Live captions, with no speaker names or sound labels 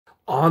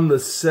on the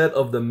set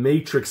of The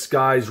Matrix,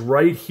 guys,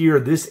 right here.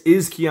 This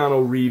is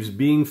Keanu Reeves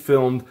being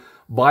filmed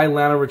by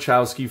Lana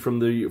Wachowski from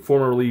the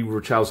formerly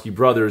Wachowski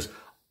brothers.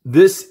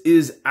 This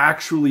is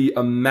actually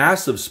a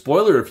massive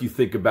spoiler if you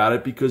think about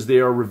it, because they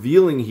are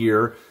revealing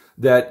here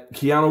that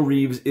Keanu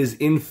Reeves is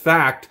in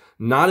fact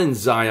not in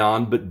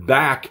Zion, but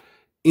back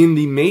in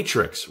the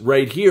Matrix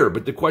right here.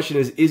 But the question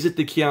is it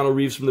the Keanu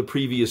Reeves from the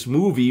previous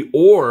movie,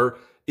 or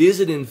is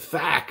it in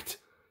fact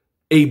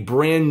a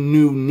brand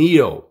new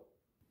Neo?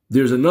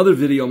 There's another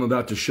video I'm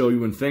about to show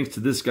you, and thanks to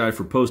this guy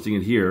for posting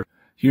it here.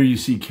 Here you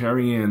see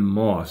Carrie-Anne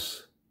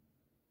Moss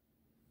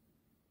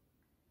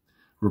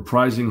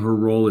reprising her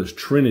role as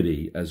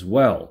Trinity as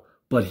well.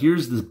 But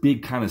here's this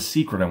big kind of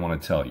secret I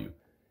want to tell you.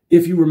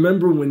 If you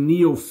remember when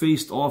Neo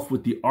faced off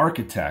with the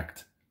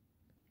architect,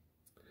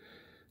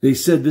 they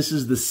said this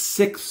is the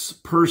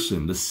sixth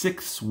person, the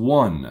sixth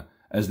one,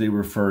 as they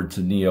referred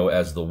to Neo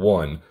as the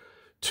one,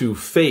 to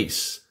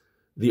face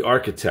the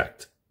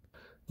architect.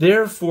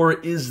 Therefore,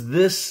 is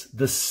this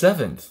the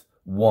seventh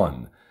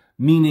one?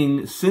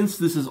 Meaning, since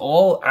this is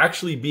all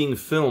actually being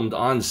filmed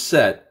on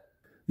set,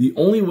 the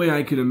only way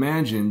I could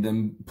imagine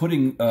them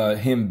putting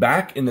him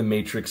back in the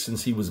Matrix,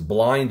 since he was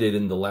blinded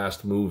in the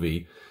last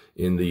movie,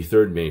 in the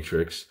third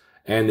Matrix,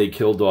 and they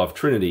killed off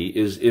Trinity,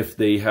 is if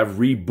they have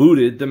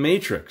rebooted the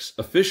Matrix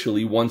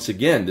officially once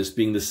again, this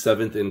being the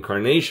seventh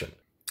incarnation.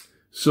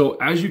 So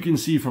as you can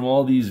see from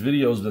all these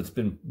videos that's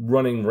been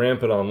running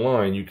rampant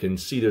online, you can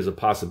see there's a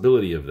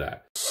possibility of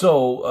that.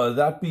 So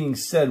that being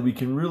said, we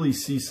can really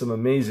see some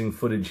amazing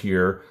footage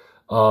here.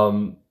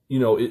 You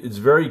know, it's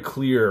very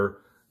clear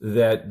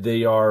that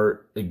they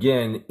are,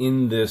 again,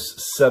 in this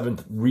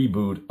seventh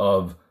reboot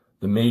of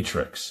The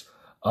Matrix.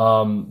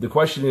 The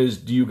question is,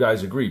 do you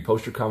guys agree?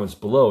 Post your comments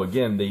below.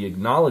 Again, they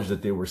acknowledge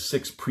that there were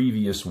 6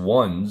 previous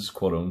ones,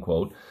 quote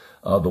unquote,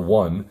 the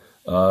one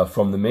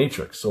from The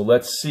Matrix. So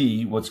let's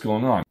see what's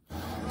going on.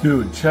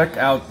 Dude, check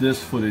out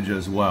this footage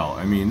as well.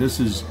 I mean, this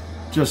is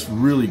just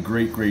really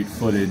great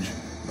footage.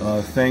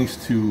 Thanks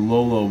to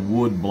Lola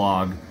Wood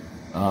blog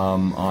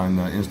on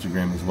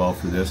Instagram as well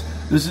for this.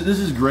 This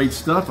is great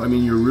stuff. I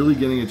mean, you're really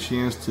getting a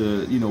chance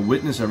to, you know,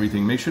 witness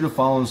everything. Make sure to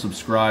follow and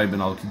subscribe,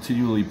 and I'll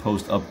continually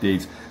post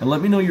updates. And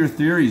let me know your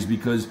theories,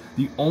 because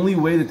the only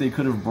way that they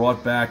could have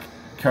brought back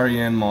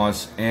Carrie-Anne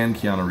Moss and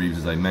Keanu Reeves,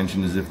 as I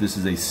mentioned, is if this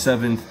is a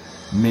 7th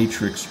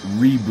Matrix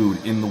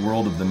reboot in the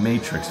world of The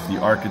Matrix, if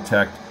the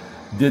architect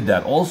did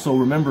that. Also,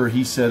 remember,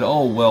 he said,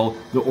 oh, well,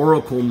 the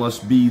Oracle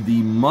must be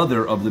the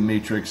mother of the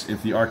Matrix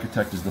if the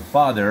architect is the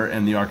father,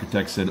 and the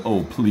architect said,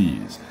 oh,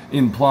 please,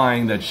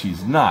 implying that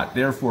she's not.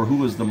 Therefore,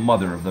 who is the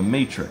mother of the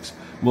Matrix?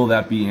 Will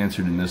that be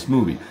answered in this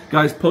movie?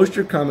 Guys, post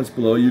your comments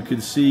below. You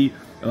can see,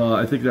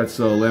 I think that's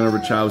Lana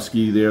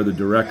Wachowski there, the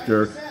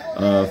director,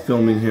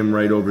 filming him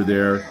right over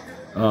there.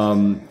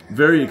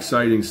 Very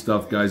exciting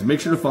stuff, guys. Make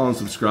sure to follow and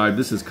subscribe.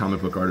 This is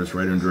comic book artist,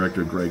 writer, and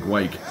director Graig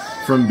Weich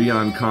from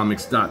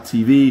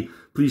BeyondComics.tv.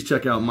 Please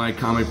check out my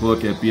comic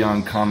book at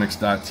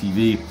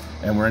BeyondComics.tv,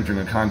 and we're entering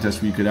a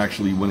contest where you could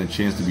actually win a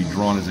chance to be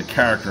drawn as a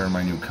character in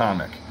my new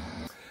comic.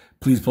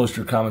 Please post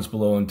your comments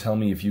below and tell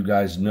me if you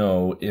guys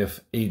know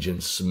if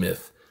Agent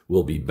Smith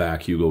will be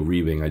back, Hugo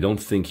Weaving. I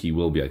don't think he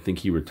will be. I think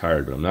he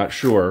retired, but I'm not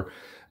sure.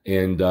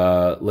 And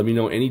let me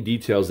know any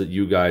details that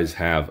you guys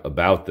have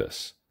about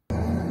this.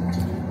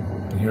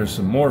 And here's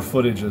some more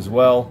footage as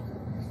well.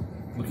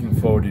 Looking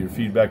forward to your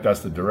feedback. That's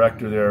the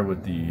director there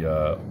with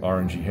the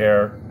orangey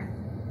hair.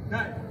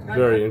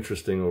 Very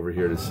interesting over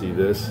here to see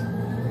this.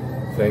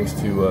 Thanks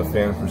to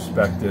Fan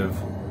Perspective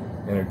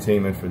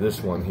Entertainment for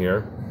this one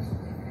here.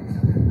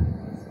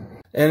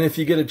 And if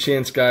you get a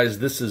chance, guys,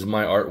 this is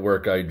my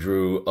artwork I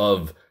drew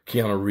of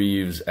Keanu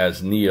Reeves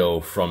as Neo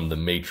from The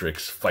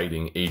Matrix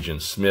fighting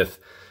Agent Smith.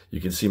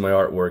 You can see my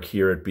artwork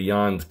here at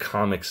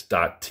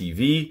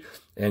BeyondComics.tv.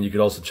 And you can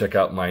also check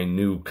out my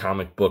new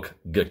comic book,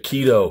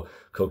 Gakido,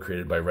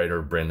 co-created by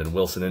writer Brandon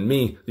Wilson and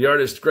me, the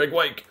artist Graig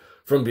Weich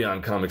from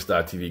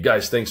BeyondComics.tv.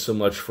 Guys, thanks so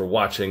much for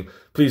watching.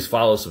 Please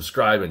follow,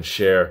 subscribe, and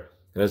share.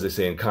 And as they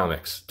say in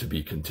comics, to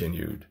be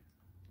continued.